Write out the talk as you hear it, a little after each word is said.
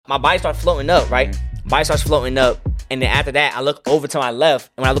my body starts floating up, right? Body starts floating up, and then after that, I look over to my left,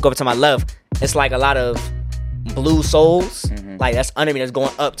 and when I look over to my left, it's like a lot of blue souls, like that's under me, that's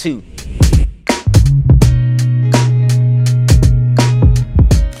going up too.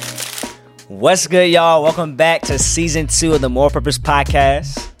 What's good, y'all? Welcome back to season 2 of the More Purpose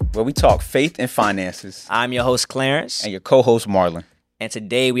Podcast, where we talk faith and finances. I'm your host, Clarence. And your co-host, Marlon. And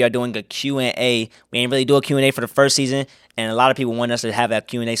today we are doing a Q&A. We ain't really do a Q&A for the first season, and a lot of people want us to have that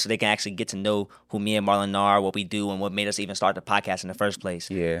Q&A so they can actually get to know who me and Marlon are, what we do, and what made us even start the podcast in the first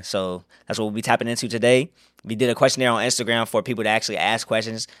place. Yeah. So that's what we'll be tapping into today. We did a questionnaire on Instagram for people to actually ask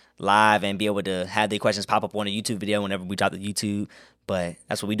questions live and be able to have their questions pop up on a YouTube video whenever we drop the YouTube. But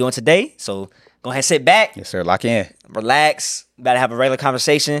that's what we're doing today. So go ahead and sit back. Yes, sir. Lock in. Relax. About to have a regular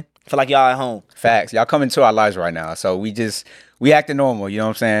conversation. Feel like y'all at home. Facts. Y'all come into our lives right now. So we acting normal. You know what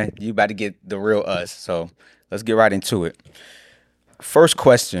I'm saying? You about to get the real us. So let's get right into it. First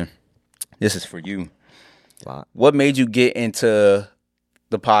question. This is for you. What made you get into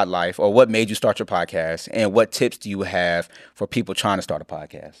the pod life, or what made you start your podcast? And what tips do you have for people trying to start a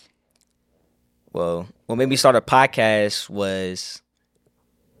podcast? Well, what made me start a podcast was...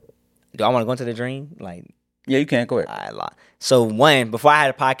 Do I want to go into the dream? Yeah, you can. Go ahead. All right, so before I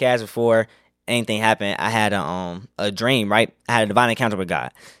had a podcast, before anything happened, I had a dream, right? I had a divine encounter with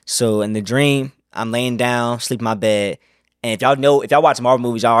God. So in the dream, I'm laying down, sleep in my bed. And if y'all watch Marvel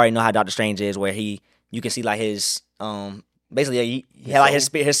movies, y'all already know how Doctor Strange is, where you can see like his, basically he had like his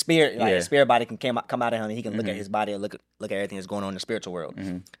spirit, like his spirit body can come out of him, and he can look at his body and look at everything that's going on in the spiritual world.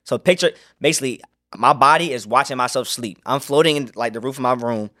 So picture, basically, my body is watching myself sleep. I'm floating in like the roof of my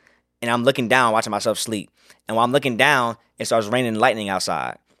room, and I'm looking down, watching myself sleep. And while I'm looking down, it starts raining and lightning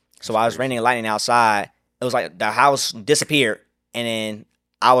outside. So while I was raining and lightning outside, it was like the house disappeared, and then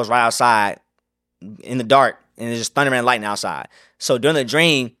I was right outside in the dark, and there's just thunder and lightning outside. So during the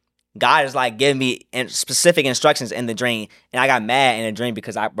dream, God is like giving me specific instructions in the dream, and I got mad in the dream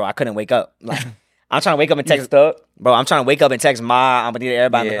because I couldn't wake up. Like I'm trying to wake up and text, bro. I'm trying to wake up and text Ma. I'm gonna need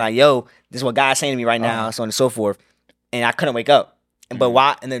everybody like, yo, this is what God's saying to me right now, so on and so forth. And I couldn't wake up. But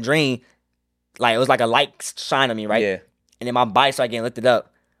while in the dream, like it was like a light shine on me, right? Yeah. And then my body started getting lifted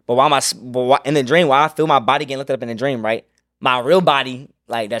up. But in the dream, while I feel my body getting lifted up in the dream, right? My real body,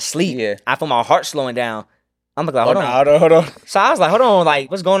 like that sleep, I feel my heart slowing down. I'm like, hold on. So I was like, hold on, like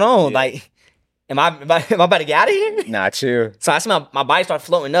what's going on? Yeah. Like, am I about to get out of here? Nah, chill. So I see my body start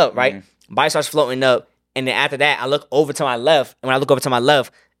floating up, right? Body starts floating up, and then after that, I look over to my left, and when I look over to my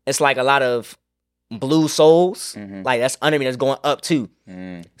left, it's like a lot of blue souls, like that's under me, that's going up too.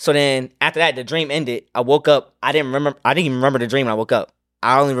 So then after that, the dream ended. I woke up. I didn't even remember the dream when I woke up.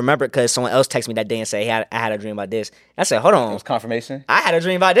 I only remember it because someone else texted me that day and said, hey, I had a dream about this. I said, hold on. It was confirmation? I had a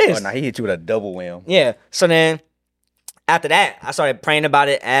dream about this. Oh, nah, he hit you with a double wham. Yeah. So then after that, I started praying about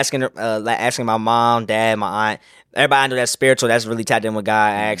it, asking my mom, dad, my aunt, everybody I know that's spiritual, that's really tapped in with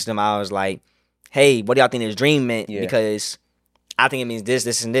God. I asked them, I was like, hey, what do y'all think this dream meant? Yeah. Because I think it means this,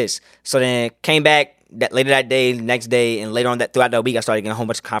 this, and this. So then came back later that day, next day, and later on throughout that week, I started getting a whole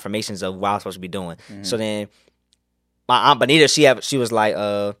bunch of confirmations of what I was supposed to be doing. So then my aunt Bonita, she was like,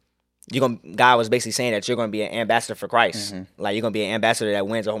 God was basically saying that you're going to be an ambassador for Christ. Like you're going to be an ambassador that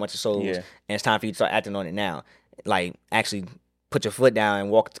wins a whole bunch of souls, and it's time for you to start acting on it now. Like actually put your foot down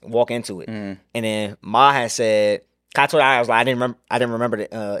and walk into it. And then Ma had said, I told her, I was like, I didn't remember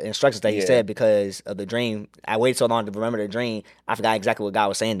the instructions that he said because of the dream. I waited so long to remember the dream, I forgot exactly what God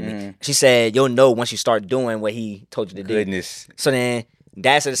was saying to me. She said, you'll know once you start doing what he told you to do. Goodness. So then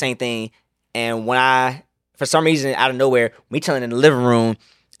Dad said the same thing. And when for some reason, out of nowhere, me chilling in the living room,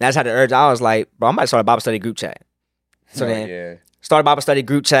 that's how the urge, I was like, bro, I might start a Bible study group chat. So then started a Bible study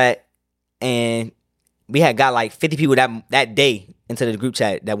group chat, and we had got like 50 people that day into the group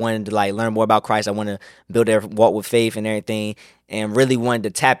chat that wanted to like learn more about Christ. I wanted to build their walk with faith and everything, and really wanted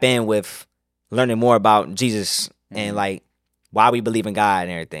to tap in with learning more about Jesus and like why we believe in God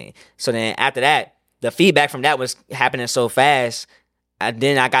and everything. So then after that, the feedback from that was happening so fast.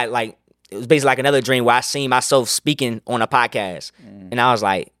 Then I got like, it was basically like another dream where I seen myself speaking on a podcast. And I was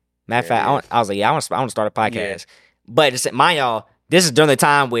like, matter of fact, I was like, I want to start a podcast. Yeah. But mind y'all, this is during the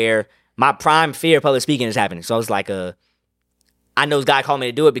time where my prime fear of public speaking is happening. So it's like I know God called me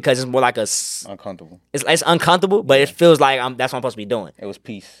to do it because it's more like uncomfortable. It's uncomfortable, but it feels like that's what I'm supposed to be doing. It was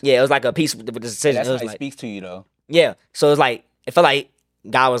peace. Yeah, it was like a peace with the decision. That's it was how like, it speaks to you though. Yeah. So it was like, it felt like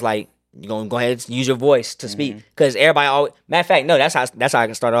God was like, you're going to go ahead and use your voice to speak. Because everybody always, matter of fact, no, that's how I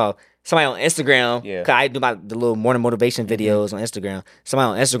can start off. Somebody on Instagram, because I do the little morning motivation videos on Instagram.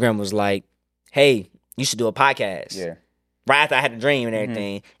 Somebody on Instagram was like, hey, you should do a podcast. Yeah. right after I had the dream and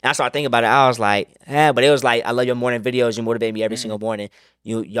everything. And I started thinking about it. I was like, but it was like, I love your morning videos. You motivate me every single morning.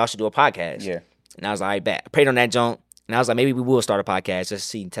 Y'all should do a podcast. Yeah. And I was like, all right, bet. I prayed on that junk. And I was like, maybe we will start a podcast just to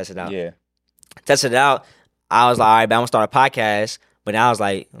see and test it out. Yeah. Tested it out. I was like, all right, bet I'm going to start a podcast. But then I was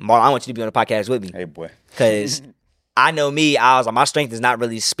like, Marlon, I want you to be on the podcast with me. Hey, boy. Because I know me. I was like, my strength is not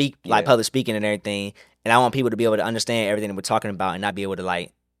really Yeah. public speaking and everything. And I want people to be able to understand everything that we're talking about and not be able to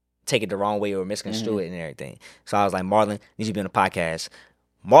like take it the wrong way or misconstrue it and everything. So I was like, Marlon, you should be on the podcast.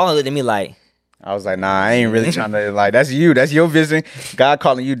 Marlon looked at me like, I was like, nah, I ain't really trying to, like, that's you. That's your vision. God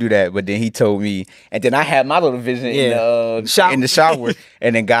calling you do that. But then he told me. And then I had my little vision in the shower.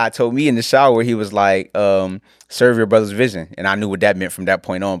 And then God told me in the shower, he was like, serve your brother's vision. And I knew what that meant from that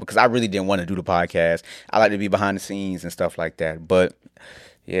point on because I really didn't want to do the podcast. I like to be behind the scenes and stuff like that. But,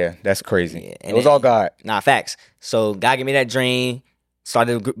 yeah, that's crazy. Yeah, it was all God. Nah, facts. So God gave me that dream,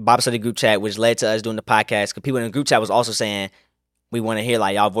 started a Bible study group chat, which led to us doing the podcast. Because people in the group chat was also saying, we want to hear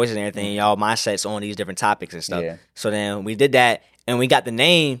like y'all voices and everything, y'all mindsets on these different topics and stuff. Yeah. So then we did that, and we got the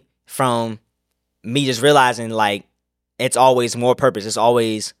name from me just realizing like it's always more purpose. It's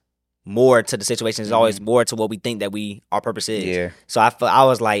always more to the situation. It's always more to what we think that our purpose is. Yeah. So I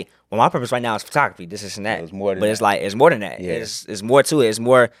was like, well, my purpose right now is photography. This and that. It's more than but that. it's like it's more than that. Yeah. It's more to it. It's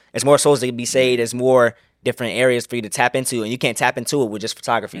more souls that can be saved. It's more different areas for you to tap into, and you can't tap into it with just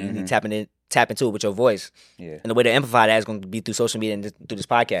photography. You need to tap into it with your voice. Yeah. And the way to amplify that is going to be through social media and through this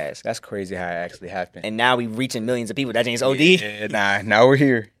podcast. That's crazy how it actually happened. And now we reaching millions of people. That thing's OD. Yeah, now we're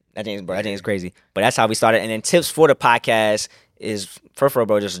here. That thing's crazy. But that's how we started. And then tips for the podcast is first of all,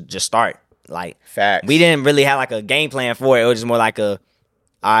 bro, just start. Like Facts. we didn't really have like a game plan for it. It was just more like all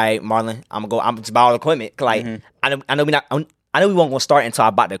right, Marlon, I'm just buy all the equipment. Like I know we won't gonna start until I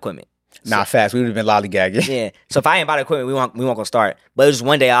bought the equipment. Nah, fast. We would have been lollygagging. Yeah. So if I ain't buy the equipment, we won't gonna start. But it was just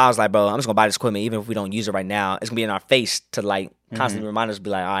one day I was like, bro, I'm just gonna buy this equipment, even if we don't use it right now. It's gonna be in our face to like constantly remind us, be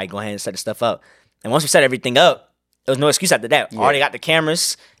like, all right, go ahead and set the stuff up. And once we set everything up, there was no excuse after that. Already got the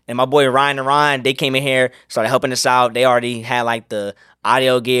cameras, and my boy Ryan and Ryan, they came in here, started helping us out. They already had like the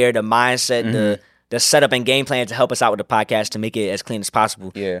audio gear, the mindset, the setup and game plan to help us out with the podcast to make it as clean as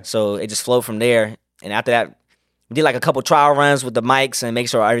possible. Yeah. So it just flowed from there. And after that, we did like a couple trial runs with the mics and make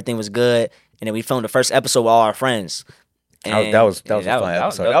sure everything was good. And then we filmed the first episode with all our friends. And that was a fun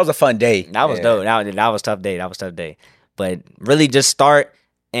episode. That was a fun day. That was dope. That was a tough day. That was a tough day. But really just start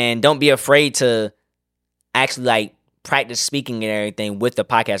and don't be afraid to actually like practice speaking and everything with the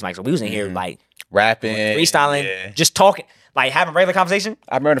podcast mic. So we was in here like rapping, freestyling, just talking, like having regular conversation.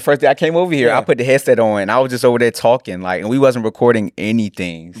 I remember the first day I came over here, Yeah. I put the headset on and I was just over there talking, like, and we wasn't recording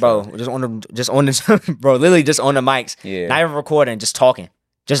anything. So. Bro, bro, literally just on the mics. Yeah. Not even recording, just talking.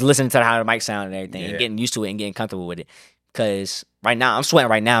 Just listening to how the mic sound and everything and Yeah. getting used to it and getting comfortable with it. Cause right now, I'm sweating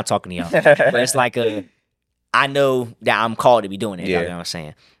right now talking to y'all. But it's like I know that I'm called to be doing it. Yeah. You know what I'm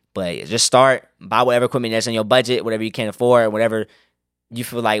saying? But just start, buy whatever equipment that's in your budget, whatever you can afford, whatever you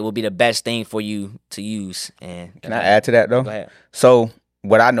feel like will be the best thing for you to use. And Can I add to that though? Go ahead. So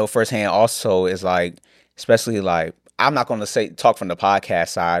what I know firsthand also is like, especially like, I'm not going to talk from the podcast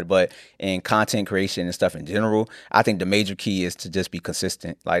side, but in content creation and stuff in general, I think the major key is to just be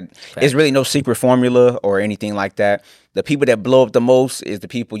consistent. Like, it's really no secret formula or anything like that. The people that blow up the most is the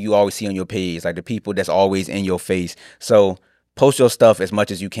people you always see on your page, like the people that's always in your face. So post your stuff as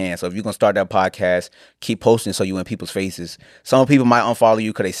much as you can. So if you're going to start that podcast, keep posting so you in people's faces. Some people might unfollow you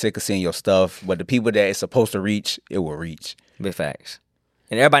because they sick of seeing your stuff, but the people that it's supposed to reach, it will reach. Big facts.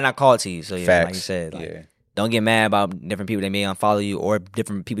 And everybody not called to you. So yeah, Facts. like you said, like, Yeah. don't get mad about different people that may unfollow you or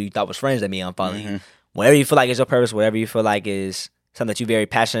different people you thought was friends that may unfollow you. Whatever you feel like is your purpose, whatever you feel like is something that you're very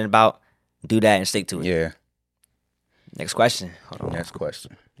passionate about, do that and stick to it. Yeah. Next question. Hold on. Next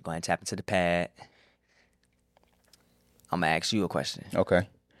question. Go ahead and tap into the pad. I'm going to ask you a question. Okay.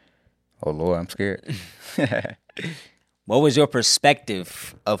 Oh, Lord, I'm scared. What was your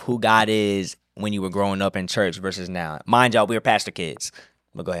perspective of who God is when you were growing up in church versus now? Mind y'all, we were pastor kids.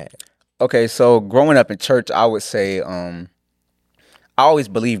 But go ahead. Okay, so growing up in church, I would say I always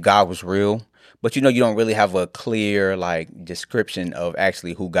believed God was real, but you don't really have a clear like description of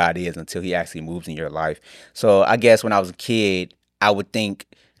actually who God is until he actually moves in your life. So I guess when I was a kid, I would think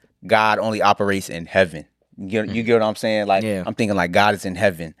God only operates in heaven. You get what I'm saying? Like Yeah. I'm thinking like God is in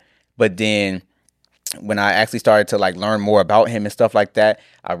heaven. But then when I actually started to like learn more about him and stuff like that,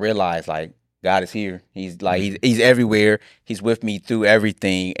 I realized like God is here. He's like he's everywhere. He's with me through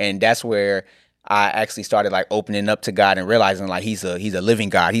everything, and that's where I actually started like opening up to God and realizing like he's a living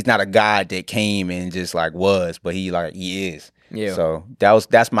God. He's not a God that came and just like was, but he is. Yeah. So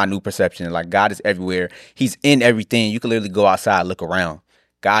that's my new perception. Like God is everywhere. He's in everything. You can literally go outside, look around.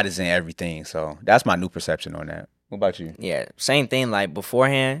 God is in everything. So that's my new perception on that. What about you? Yeah, same thing. Like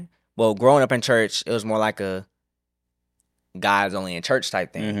beforehand, well, growing up in church, it was more like a God's only in church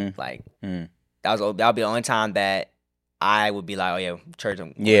type thing. Mm-hmm. Like Mm. that would be the only time that I would be like, oh yeah, church.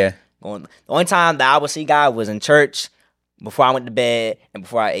 I'm Yeah. going. The only time that I would see God was in church before I went to bed and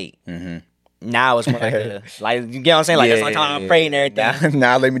before I ate. Mm-hmm. Now it's more like you get what I'm saying? Like that's the only time I pray and everything.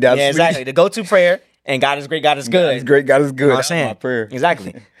 Now let me down. Yeah, exactly. The go-to prayer, and God is great, God is good. God is great, God is good. You know what I'm That's saying? my prayer.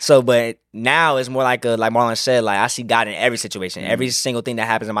 Exactly. So, but now it's more like like Marlon said, like I see God in every situation, Mm-hmm. every single thing that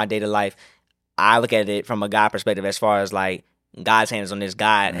happens in my day to life. I look at it from a God perspective, as far as like God's hands on this.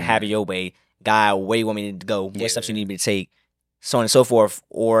 God, have it your way. God, where you want me to go? What steps you need me to take? So on and so forth.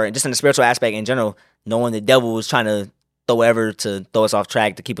 Or just in the spiritual aspect in general, knowing the devil is trying to throw us off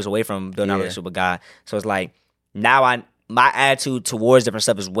track to keep us away from building our relationship with God. So it's like now my attitude towards different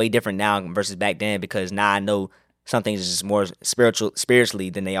stuff is way different now versus back then, because now I know some things is just more spiritually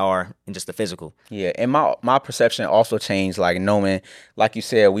than they are in just the physical. Yeah, and my perception also changed, like knowing, like you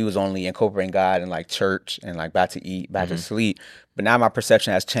said, we was only incorporating God in like church and like back to eat, back to sleep. But now my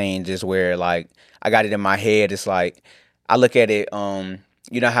perception has changed, is where like I got it in my head. It's like I look at it,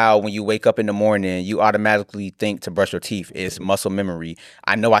 you know how when you wake up in the morning, you automatically think to brush your teeth. It's muscle memory.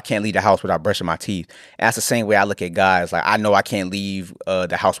 I know I can't leave the house without brushing my teeth. And that's the same way I look at God. It's like I know I can't leave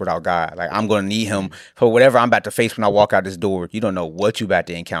the house without God. Like I'm going to need him for whatever I'm about to face when I walk out this door. You don't know what you about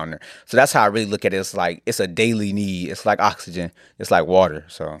to encounter. So that's how I really look at it. It's like it's a daily need. It's like oxygen. It's like water.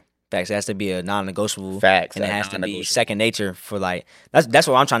 So Facts. It has to be a non-negotiable. Facts. And it has to be second nature for like that's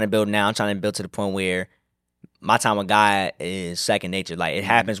what I'm trying to build now. I'm trying to build to the point where my time with God is second nature. Like it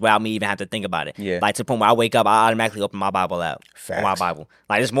happens without me even have to think about it. Yeah. Like to the point where I wake up, I automatically open my Bible out. Facts. On my Bible.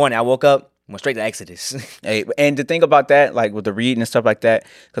 Like this morning, I woke up, went straight to Exodus. Hey, and the thing about that, like with the reading and stuff like that,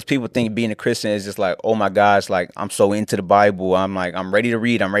 because people think being a Christian is just like, oh my gosh, like I'm so into the Bible. I'm like, I'm ready to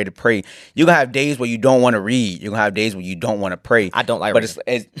read. I'm ready to pray. You're going to have days where you don't want to read. You're going to have days where you don't want to pray. I don't like reading.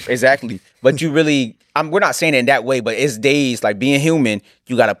 It's exactly. But you really, we're not saying it in that way, but it's days like being human,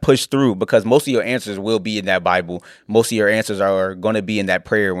 you got to push through, because most of your answers will be in that Bible. Most of your answers are going to be in that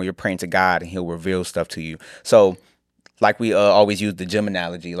prayer when you're praying to God and he'll reveal stuff to you. So like we always use the gym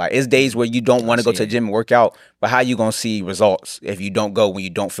analogy. Like it's days where you don't want to go to the gym and work out, but how you gonna see results if you don't go when you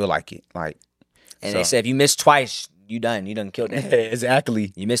don't feel like it? Like, and they said if you miss twice, you done killed it.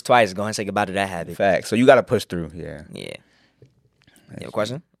 Exactly. You miss twice, go ahead and say goodbye to that habit. Fact. So you got to push through. Yeah. Yeah. You have a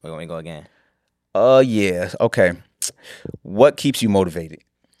question? Or you want me to go again? Yeah. Okay. What keeps you motivated?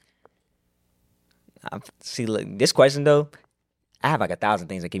 See, look, this question though, I have like 1,000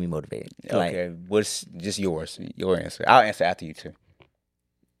 things that keep me motivated. Okay, what's just yours? Your answer. I'll answer after you too.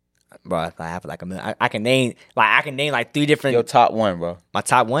 Bro, if I have like a million, I can name like 3 different. Your top one, bro. My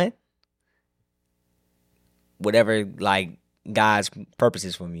top one, whatever like God's purpose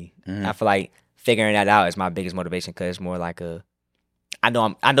is for me. Mm-hmm. I feel like figuring that out is my biggest motivation, because it's more like I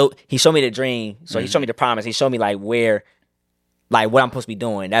know He showed me the dream, so He showed me the promise. He showed me like where, like what I'm supposed to be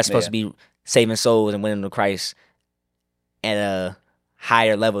doing. That's supposed to be saving souls and winning to Christ at a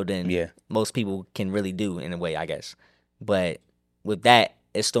higher level than most people can really do, in a way, I guess. But with that,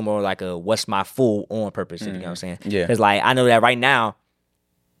 it's still more like a what's my full on purpose, if you know what I'm saying? Yeah. Because like I know that right now,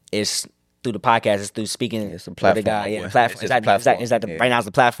 it's through the podcast, it's through speaking. It's a platform. Platform. Right now it's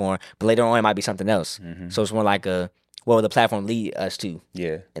the platform, but later on it might be something else. Mm-hmm. So it's more like what will the platform lead us to?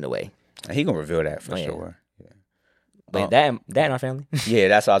 Yeah, in a way. He gonna reveal that for sure. Yeah. But that in our family. Yeah,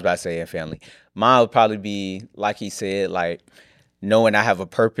 that's what I was about to say in family. Mine would probably be, like he said, like knowing I have a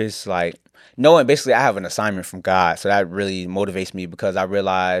purpose, like knowing basically I have an assignment from God. So that really motivates me, because I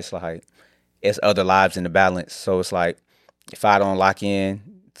realize like it's other lives in the balance. So it's like if I don't lock in,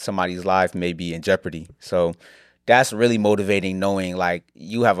 somebody's life may be in jeopardy. So that's really motivating, knowing like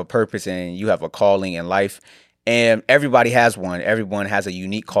you have a purpose and you have a calling in life. And everybody has one. Everyone has a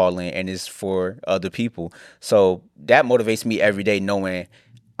unique calling, and it's for other people. So that motivates me every day, knowing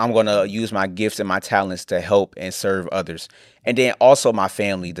I'm going to use my gifts and my talents to help and serve others. And then also my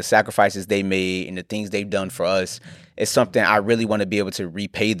family, the sacrifices they made and the things they've done for us is something I really want to be able to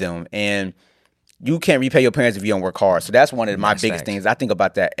repay them. And you can't repay your parents if you don't work hard. So that's one of my biggest things. I think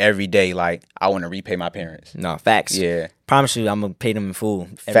about that every day. Like, I want to repay my parents. No, facts. Yeah. Promise you, I'm going to pay them in full.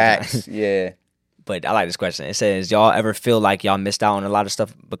 Facts. Yeah. But I like this question. It says, y'all ever feel like y'all missed out on a lot of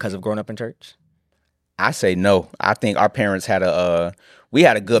stuff because of growing up in church? I say no. I think our parents had a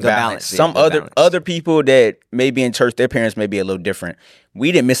good balance. Some balance. Other people that may be in church, their parents may be a little different.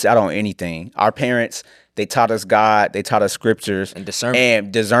 We didn't miss out on anything. Our parents They taught us God. They taught us scriptures And discernment.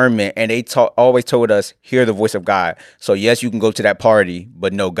 and discernment. And they always told us, hear the voice of God. So yes, you can go to that party,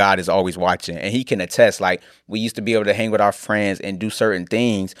 but no, God is always watching. And he can attest, like, we used to be able to hang with our friends and do certain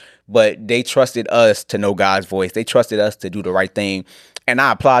things, but they trusted us to know God's voice. They trusted us to do the right thing. And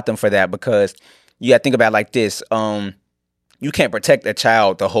I applaud them for that, because you got to think about it like this. You can't protect a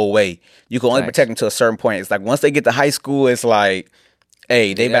child the whole way. You can only protect them to a certain point. It's like once they get to high school, it's like,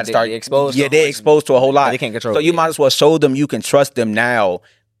 hey, they about to start exposed. Yeah, they're exposed to a whole lot. They can't control. So you might as well show them you can trust them now,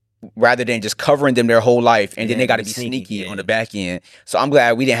 rather than just covering them their whole life, and then they got to be sneaky on the back end. So I'm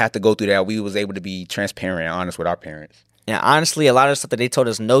glad we didn't have to go through that. We was able to be transparent and honest with our parents. And honestly, a lot of the stuff that they told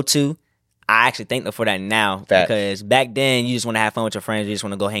us no to, I actually thank them for that now. Facts. Because back then, you just want to have fun with your friends. You just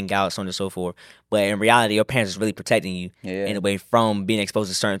want to go hang out, so on and so forth. But in reality, your parents is really protecting you in a way from being exposed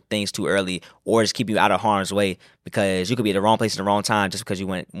to certain things too early, or just keep you out of harm's way, because you could be at the wrong place at the wrong time just because you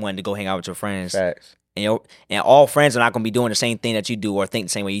wanted to go hang out with your friends. Facts. And all friends are not going to be doing the same thing that you do or think the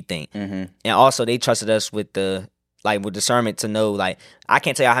same way you think. Mm-hmm. And also, they trusted us with with discernment to know, like, I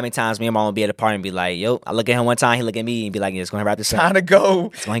can't tell you how many times me and Marlon would be at a party and be like, yo, I look at him one time, he look at me and be like, yeah, it's going to wrap this up. Time to go.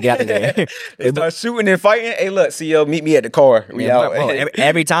 It's going to get out of there. They start shooting and fighting. Hey, look, see, yo, meet me at the car. We out. Bro,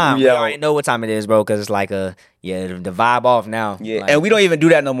 every time. We already know what time it is, bro, because it's like the vibe off now. Yeah, like, and we don't even do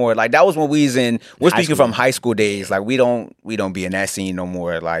that no more. Like, that was when we was we're speaking school. from high school days. Like, we don't be in that scene no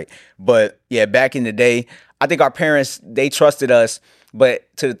more. Like, but yeah, back in the day, I think our parents, they trusted us,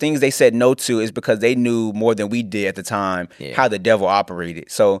 but to the things they said no to is because they knew more than we did at the time how the devil operated.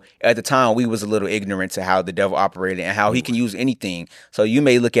 So at the time, we was a little ignorant to how the devil operated and how he can use anything. So you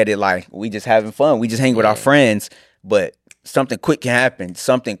may look at it like we just having fun. We just hang with our friends, but something quick can happen,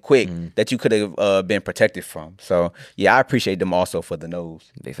 something quick that you could have been protected from. So yeah, I appreciate them also for the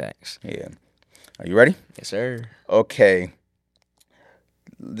no's. Big facts. Yeah. Are you ready? Yes, sir. Okay.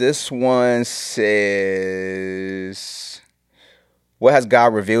 This one says, what has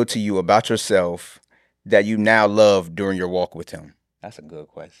God revealed to you about yourself that you now love during your walk with him? That's a good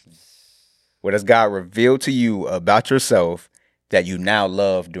question. What has God revealed to you about yourself that you now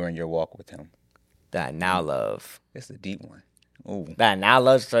love during your walk with him? That I now love. It's a deep one. Ooh. That I now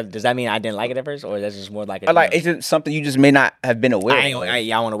love, so does that mean I didn't like it at first? Or that's just more like it's just something you just may not have been aware of. I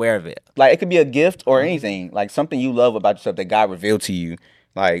wasn't aware of it. Like, it could be a gift or anything. Like, something you love about yourself that God revealed to you,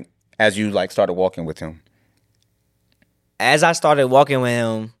 like, as you, like, started walking with him. As I started walking with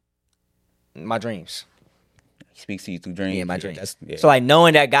him, my dreams. He speaks to you through dreams. Yeah, my dreams. Yeah. So, like,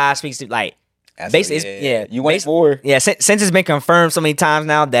 knowing that God speaks to, like, basically, you went for. Yeah, since it's been confirmed so many times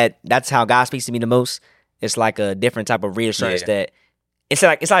now that that's how God speaks to me the most, it's like a different type of reassurance that it's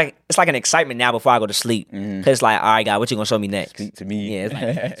like an excitement now before I go to sleep. Because it's like, all right, God, what you gonna show me next? Speak to me. Yeah, it's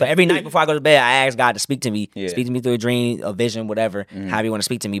like, so every night before I go to bed, I ask God to speak to me, speak to me through a dream, a vision, whatever, however you want to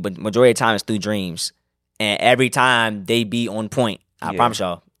speak to me. But majority of the time, it's through dreams, and every time they be on point. I promise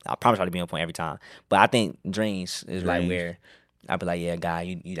y'all to be on point every time. But I think dreams is like where I'd be like, yeah, God,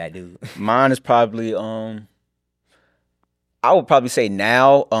 you that dude. Mine is probably I would probably say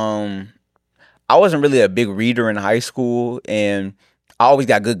now I wasn't really a big reader in high school, and I always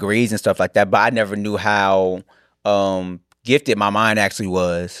got good grades and stuff like that, but I never knew how gifted my mind actually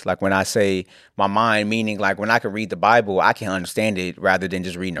was. Like, when I say my mind, meaning like when I can read the Bible, I can understand it rather than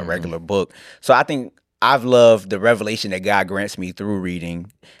just reading a regular book. So I think I've loved the revelation that God grants me through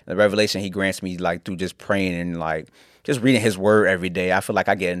reading, the revelation he grants me like through just praying and like just reading his word every day. I feel like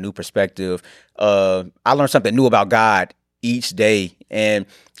I get a new perspective. I learn something new about God each day, and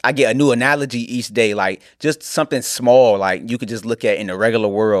I get a new analogy each day, like just something small, like you could just look at in the regular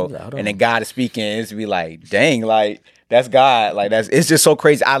world, and then God is speaking, and it's be like, dang, like that's God, like it's just so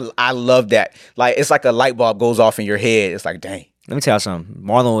crazy. I love that. Like, it's like a light bulb goes off in your head. It's like, dang. Let me tell you something.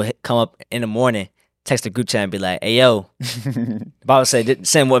 Marlon would come up in the morning, text the group chat and be like, hey, yo, the Bible said,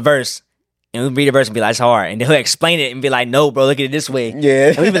 send what verse? And we'd read the verse and be like, it's hard. And then he'll explain it and be like, no, bro, look at it this way.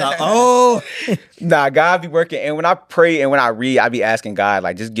 Yeah. And we'd be like, oh. Nah, God be working. And when I pray and when I read, I be asking God,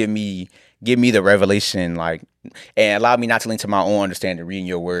 like, just give me the revelation, like, and allow me not to lean to my own understanding reading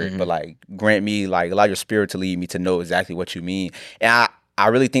your word, but like grant me, like, allow your spirit to lead me to know exactly what you mean. And I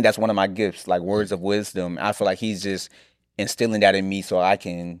really think that's one of my gifts, like words of wisdom. I feel like he's just instilling that in me so I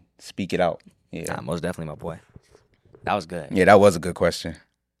can speak it out. Yeah. Nah, most definitely, my boy. That was good. Yeah, that was a good question.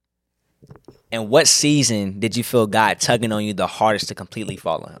 And what season did you feel God tugging on you the hardest to completely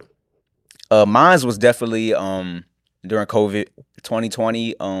follow him? Mine was definitely during COVID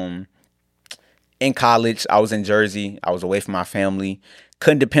 2020. In college, I was in Jersey. I was away from my family.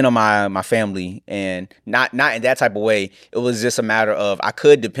 couldn't depend on my family, and not in that type of way. It was just a matter of I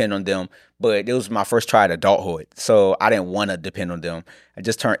could depend on them, but it was my first try at adulthood, so I didn't want to depend on them. I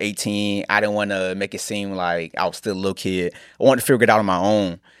just turned 18. I didn't want to make it seem like I was still a little kid. I wanted to figure it out on my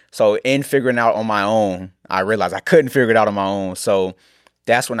own. So in figuring out on my own, I realized I couldn't figure it out on my own. So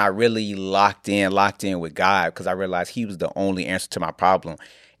that's when I really locked in with God, because I realized he was the only answer to my problem.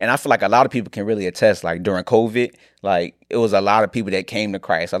 And I feel like a lot of people can really attest, like during COVID, like it was a lot of people that came to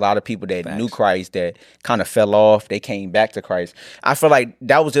Christ, a lot of people that knew Christ that kind of fell off. They came back to Christ. I feel like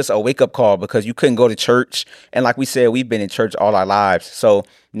that was just a wake up call, because you couldn't go to church. And like we said, we've been in church all our lives. So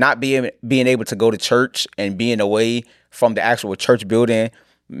not being able to go to church and being away from the actual church building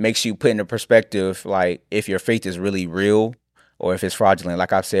makes you put into perspective, like if your faith is really real or if it's fraudulent,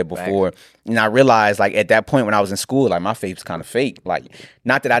 like I've said before. Right. And I realized, like, at that point when I was in school, like, my faith was kind of fake. Like,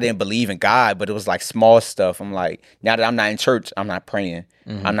 not that I didn't believe in God, but it was, like, small stuff. I'm like, now that I'm not in church, I'm not praying.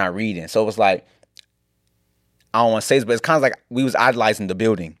 Mm-hmm. I'm not reading. So it was like, I don't want to say this, but it's kind of like we was idolizing the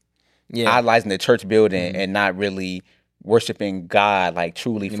building. Yeah. Idolizing the church building, and not really worshiping God, like,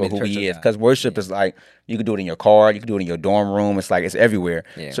 truly for who he is. Because worship is like, you can do it in your car, you can do it in your dorm room. It's like, it's everywhere.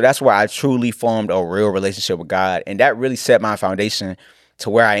 Yeah. So that's why I truly formed a real relationship with God. And that really set my foundation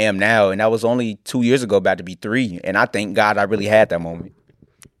to where I am now. And that was only 2 years ago, about to be 3. And I thank God I really had that moment.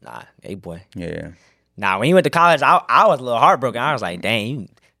 Nah, hey, boy. Yeah. Nah, when you went to college, I was a little heartbroken. I was like, dang,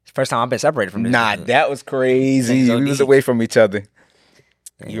 it's the first time I've been separated from this. Nah, that was crazy. We was away from each other.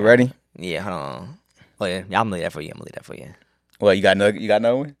 Yeah. You ready? Yeah, hold on. Oh, yeah, I'm going to leave that for you. Well, you got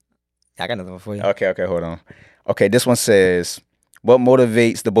another one? I got another one for you. Okay, hold on. Okay, this one says, what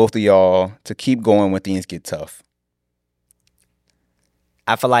motivates the both of y'all to keep going when things get tough?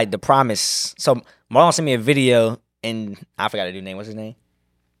 I feel like the promise. So Marlon sent me a video, and I forgot the dude's name. What's his name?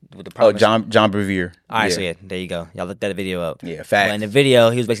 With the promise. Oh, John Bevere. All right, so yeah, there you go. Y'all looked that video up. Yeah, facts. But in the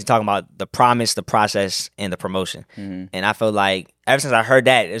video, he was basically talking about the promise, the process, and the promotion. Mm-hmm. And I feel like ever since I heard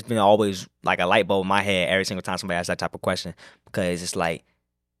that, it's been always like a light bulb in my head every single time somebody asks that type of question, because it's like,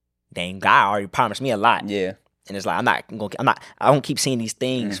 dang, God already promised me a lot. Yeah. And it's like, I don't keep seeing these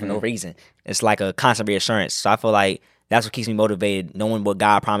things for no reason. It's like a constant reassurance. So I feel like that's what keeps me motivated, knowing what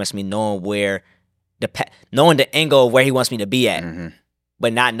God promised me, knowing knowing the end goal of where he wants me to be at,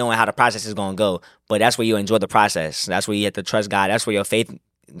 but not knowing how the process is going to go. But that's where you enjoy the process. That's where you have to trust God. That's where your faith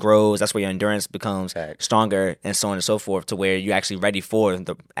grows. That's where your endurance becomes stronger, and so on and so forth, to where you're actually ready for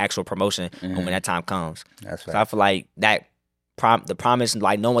the actual promotion when that time comes. That's right. So I feel like that the promise,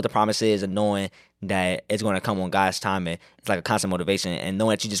 like knowing what the promise is and knowing that it's going to come on God's timing, it's like a constant motivation. And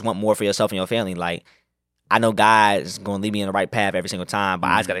knowing that you just want more for yourself and your family. Like, I know God is going to lead me in the right path every single time, but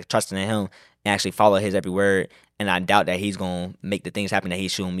I just got to trust in him and actually follow his every word. And I doubt that he's going to make the things happen that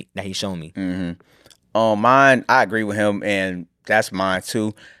he's shown me. Mine, I agree with him, and that's mine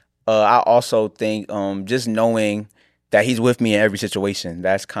too. I also think just knowing that he's with me in every situation,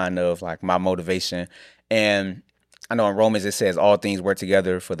 that's kind of like my motivation. And I know in Romans it says all things work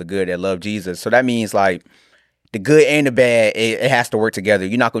together for the good that love Jesus. So that means, like, the good and the bad, it has to work together.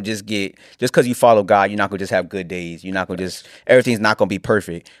 You're not going to just because you follow God, you're not going to just have good days. You're not going to everything's not going to be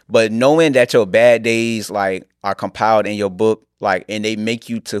perfect. But knowing that your bad days, like, are compiled in your book, like, and they make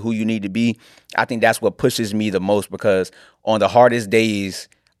you to who you need to be, I think that's what pushes me the most, because on the hardest days,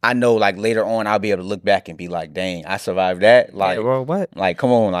 I know, like, later on I'll be able to look back and be like, dang, I survived that. Like, yeah, well, what? Like,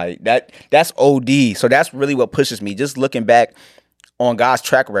 come on, like, that's OD. So that's really what pushes me. Just looking back on God's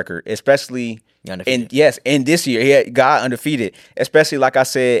track record, especially in this year, he had God undefeated, especially like I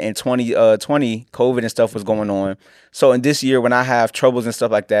said in 2020, COVID and stuff was going on. So in this year, when I have troubles and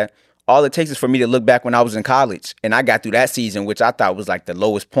stuff like that, all it takes is for me to look back when I was in college, and I got through that season, which I thought was like the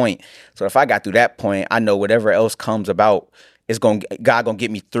lowest point. So if I got through that point, I know whatever else comes about, God gonna get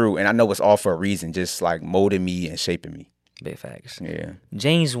me through, and I know it's all for a reason, just like molding me and shaping me. Big facts. Yeah.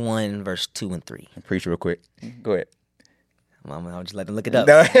 James 1 verse 2 and 3. Preach real quick. Go ahead. I'll just let them look it up.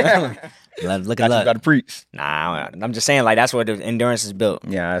 Let them look it up. You got to preach. Nah, I'm just saying, like, that's where the endurance is built.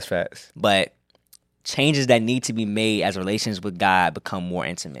 Yeah, that's facts. But changes that need to be made as relations with God become more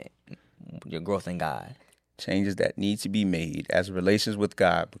intimate. Your growth in God. Changes that need to be made as relations with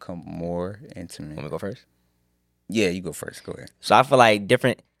God become more intimate. Want me to go first? Yeah, you go first. Go ahead. So I feel like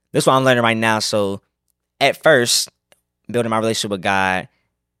this is what I'm learning right now. So at first, building my relationship with God,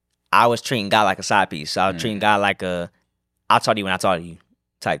 I was treating God like a side piece. So I was treating God like I'll talk to you when I talk to you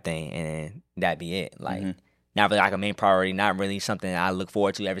type thing, and that'd be it. Like, not really like a main priority, not really something I look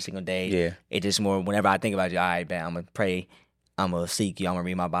forward to every single day. Yeah. It's just more whenever I think about you, all right, man, I'm going to pray, I'm going to seek you, I'm going to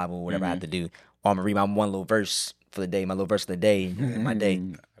read my Bible, whatever I have to do. Or I'm going to read my one little verse for the day, my little verse of the day, my day.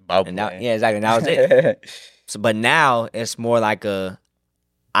 Bible, and now, yeah, exactly. Now it's it. But now it's more like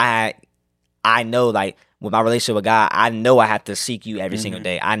I know, like, with my relationship with God, I know I have to seek you every single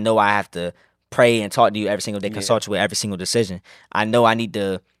day. I know I have to pray and talk to you every single day, consult you with every single decision. I know I need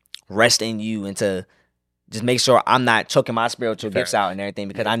to rest in you and to just make sure I'm not choking my spiritual gifts out and everything,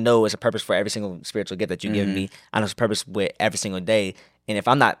 because I know it's a purpose for every single spiritual gift that you give me. I know it's a purpose with every single day. And if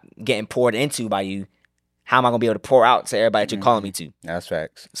I'm not getting poured into by you, how am I going to be able to pour out to everybody that you're calling me to? That's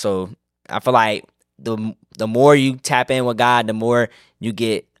facts. So I feel like the more you tap in with God, the more you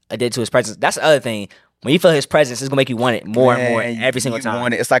get addicted to his presence. That's the other thing. When you feel his presence, it's gonna make you want it more and more every single time.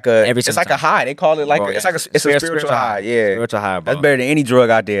 Want it. It's like a high. They call it like Bro, it's a spiritual high. Yeah, spiritual high, bro. That's better than any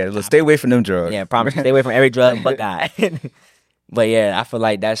drug out there. Let's stay away from them drugs. Yeah, promise. Stay away from every drug but God. But yeah, I feel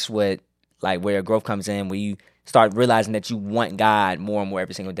like that's what, like, where growth comes in, where you start realizing that you want God more and more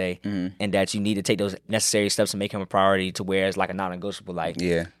every single day, and that you need to take those necessary steps to make him a priority, to where it's like a non-negotiable. Like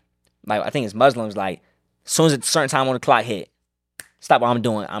I think it's Muslims, like, as soon as a certain time on the clock hit, stop what I'm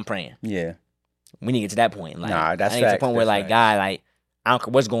doing, I'm praying. Yeah. We need to get to that point. Like, nah, that's I think it's the point where, like, God, like, I don't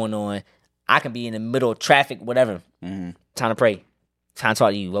care what's going on. I can be in the middle of traffic, whatever. Time to pray. Time to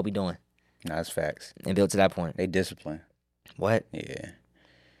talk to you. What we doing? Nah, that's facts. And build to that point. They discipline. What?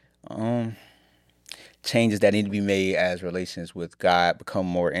 Yeah. Changes that need to be made as relations with God become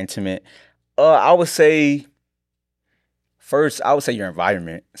more intimate. I would say, first, your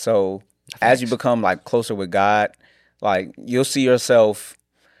environment. So as you become, like, closer with God, like, you'll see yourself.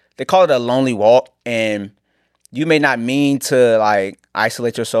 They call it a lonely walk, and you may not mean to, like,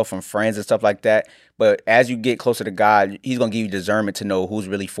 isolate yourself from friends and stuff like that, but as you get closer to God, he's going to give you discernment to know who's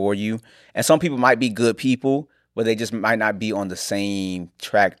really for you. And some people might be good people, but they just might not be on the same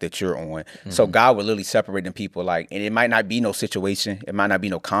track that you're on. So God will literally separate them people, like, and it might not be no situation, it might not be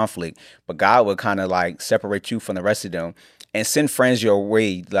no conflict, but God will kind of, like, separate you from the rest of them and send friends your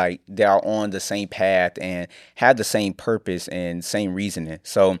way, like, they are on the same path and have the same purpose and same reasoning.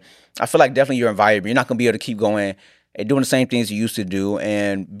 So I feel like definitely your environment, you're not going to be able to keep going and doing the same things you used to do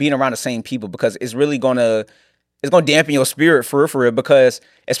and being around the same people, because it's really going to dampen your spirit for real, because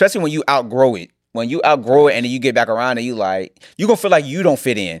especially when you outgrow it. When you outgrow it and then you get back around and you're going to feel like you don't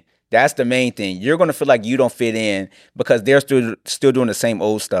fit in. That's the main thing. You're going to feel like you don't fit in because they're still doing the same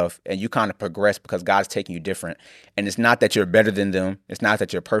old stuff, and you kind of progress because God's taking you different. And it's not that you're better than them. It's not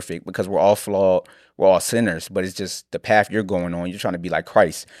that you're perfect, because we're all flawed. We're all sinners, but it's just the path you're going on. You're trying to be like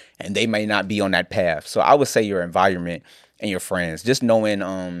Christ, and they may not be on that path. So I would say your environment and your friends, just knowing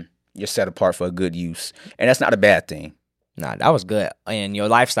you're set apart for a good use. And that's not a bad thing. Nah, that was good. And your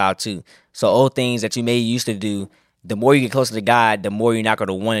lifestyle too. So old things that you may used to do, the more you get closer to God, the more you're not going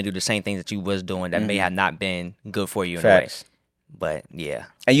to want to do the same things that you was doing that may have not been good for you. Facts. But yeah,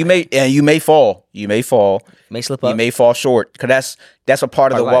 and you may fall. You may fall. May slip up. You may fall short, because that's a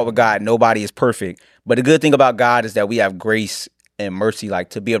part of the walk with God. Nobody is perfect. But the good thing about God is that we have grace and mercy, like,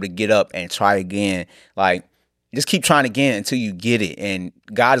 to be able to get up and try again. Like, just keep trying again until you get it. And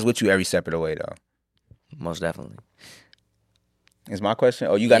God is with you every step of the way, though. Most definitely. Is my question?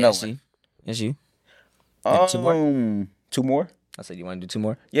 Oh, you got another one? It's you. Two more? Two more? I said, you want to do two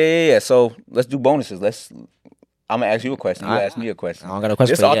more? Yeah. So let's do bonuses. I'm going to ask you a question. You ask me a question. I don't got a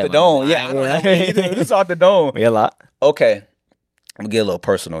question This for you off yet, the dome. Yeah, I don't know either. This off the dome. We a lot. Okay. I'm going to get a little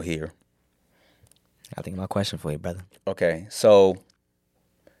personal here. I think my question for you, brother. Okay. So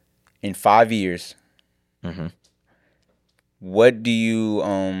in 5 years, what would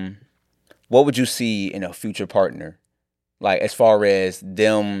you see in a future partner? Like, as far as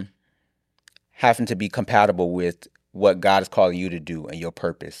them having to be compatible with what God is calling you to do and your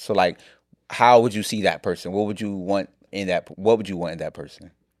purpose. So, like, how would you see that person? What would you want in that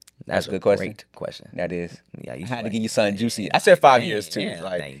person? That's a good question. Great question. That is. Yeah, I had to give you something juicy. I said 5 years too. Yeah,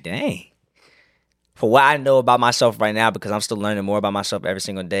 like, dang. For what I know about myself right now, because I'm still learning more about myself every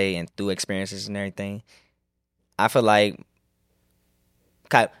single day and through experiences and everything, I feel like,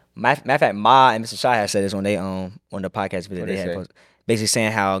 matter of fact, Ma and Mr. Shah had said this on the podcast video they had posted, basically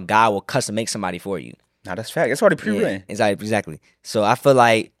saying how God will custom make somebody for you. Now that's fact. It's already pre-written. Yeah, exactly. So I feel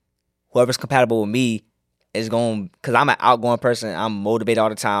like whoever's compatible with me is going, because I'm an outgoing person. I'm motivated all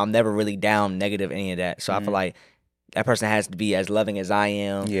the time. I'm never really down, negative, any of that. So I feel like that person has to be as loving as I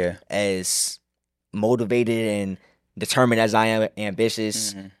am. Yeah. As motivated and determined as I am,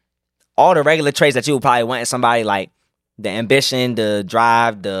 ambitious. All the regular traits that you would probably want in somebody, like the ambition, the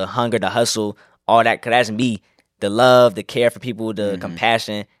drive, the hunger, the hustle, all that. Because that's me. The love, the care for people, the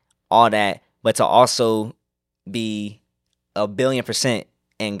compassion, all that. But to also be 1,000,000,000%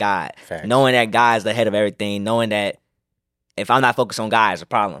 in God. Facts. Knowing that God is the head of everything. Knowing that if I'm not focused on God, it's a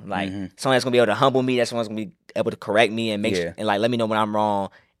problem. Like, someone that's going to be able to humble me. That's someone that's going to be able to correct me and make and like let me know when I'm wrong.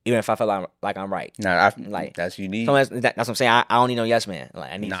 even if I feel like I'm right. Nah, Like that's you need. That's what I'm saying. I don't need no yes man.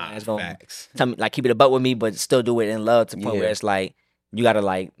 Like I need someone that's gonna Facts. tell me, like keep it a butt with me, but still do it in love to the point Yeah. where it's like you gotta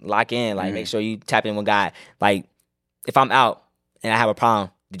like lock in, like make sure you tap in with God. Like if I'm out and I have a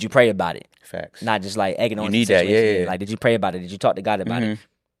problem, did you pray about it? Facts. Not just like egging on. You the need that, situation. yeah. Like did you pray about it? Did you talk to God about it?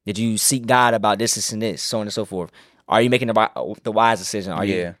 Did you seek God about this and this, so on and so forth? Are you making the wise decision? Are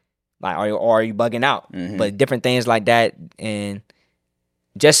you like are you bugging out? But different things like that, and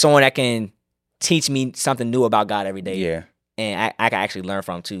just someone that can teach me something new about God every day. Yeah. And I can actually learn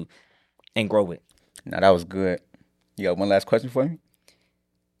from too and grow with. Now that was good. You got one last question for me?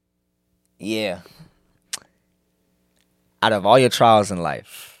 Yeah. Out of all your trials in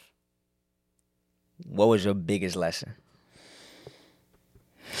life, what was your biggest lesson?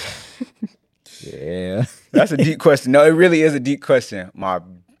 Yeah. That's a deep question. No, it really is a deep question. My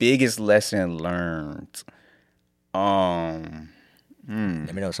biggest lesson learned. Let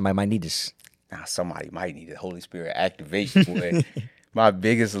me know. Somebody might need this. Now somebody might need the Holy Spirit activation. Boy. My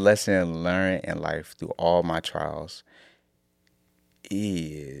biggest lesson learned in life through all my trials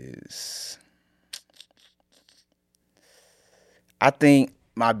is, I think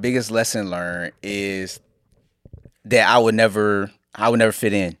my biggest lesson learned is that I would never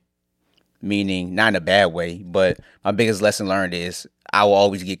fit in. Meaning, not in a bad way, but my biggest lesson learned is I will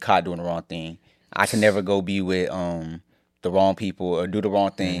always get caught doing the wrong thing. I can never go be with the wrong people or do the wrong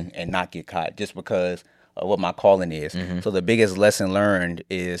thing and not get caught just because of what my calling is. So the biggest lesson learned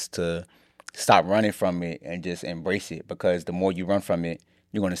is to stop running from it and just embrace it, because the more you run from it,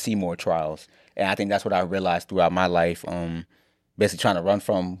 you're going to see more trials. And I think that's what I realized throughout my life, basically trying to run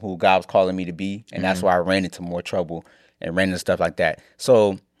from who God was calling me to be. And that's why I ran into more trouble and ran into stuff like that.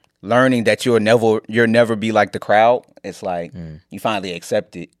 So learning that you'll never be like the crowd, it's like you finally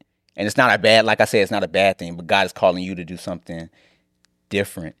accept it. And it's not a bad, like I said, it's not a bad thing, but God is calling you to do something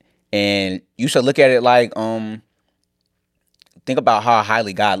different. And you should look at it like, think about how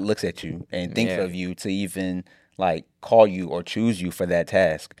highly God looks at you and thinks of you to even like call you or choose you for that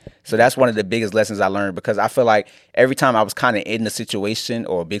task. So that's one of the biggest lessons I learned, because I feel like every time I was kind of in a situation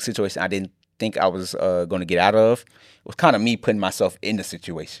or a big situation I didn't think I was going to get out of, it was kind of me putting myself in the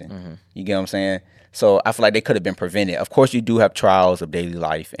situation. You get what I'm saying? So I feel like they could have been prevented. Of course, you do have trials of daily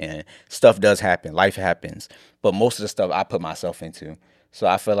life and stuff does happen. Life happens. But most of the stuff I put myself into. So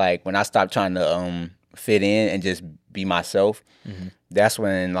I feel like when I stopped trying to fit in and just be myself, that's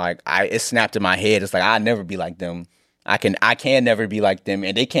when like it snapped in my head. It's like I'll never be like them. I can never be like them,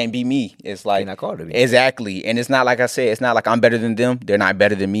 and they can't be me. It's like not called to be. Exactly. And it's not like I said, it's not like I'm better than them. They're not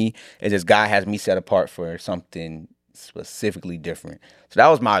better than me. It's just God has me set apart for something specifically different. So that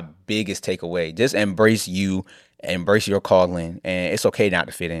was my biggest takeaway. Just embrace you, embrace your calling, and it's okay not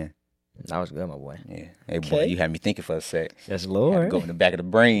to fit in. That was good, my boy. Yeah. Hey, boy, you had me thinking for a sec. Yes, Had to Lord. go in the back of the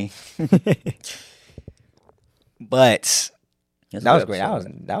brain. But that was great.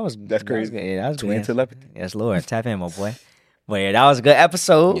 That's That crazy. was good. Yeah, that was Twin good. telepathy. Yes, Lord. Tap in, my boy. But yeah, that was a good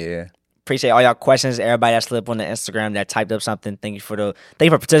episode. Yeah. Appreciate all y'all questions. Everybody that slid up on the Instagram that typed up something. Thank you for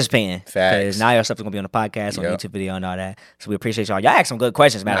participating. Facts. Because now your stuff is gonna be on the podcast, on YouTube video, and all that. So we appreciate y'all. Y'all asked some good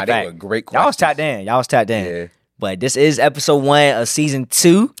questions, matter of They fact. were great Y'all was questions. tapped in. Yeah. But this is episode 1 of season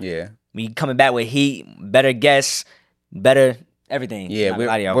 2. Yeah. We coming back with heat, better guests, better everything. Yeah,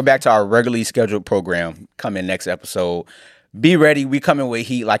 we're back to our regularly scheduled program coming next episode. Be ready. We coming with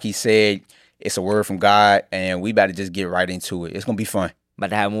heat, like he said. It's a word from God, and we about to just get right into it. It's gonna be fun.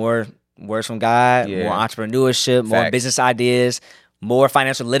 About to have more words from God, Yeah. more entrepreneurship, more Facts. business ideas, more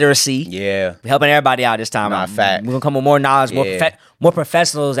financial literacy. Yeah. We're helping everybody out this time. Nah, facts. We're gonna come with more knowledge, Yeah. more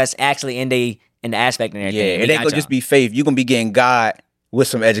professionals that's actually in the aspect and everything. Yeah. We It ain't got gonna just be faith. You're gonna be getting God with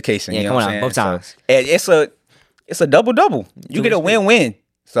some education. Yeah, you know come what on, I'm saying? both times. So, it's a double. You get a win-win.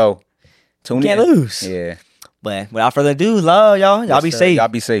 So tune You in. can't lose. Yeah. But without further ado, love y'all. Y'all Yes, be sir. safe. Y'all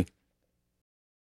be safe.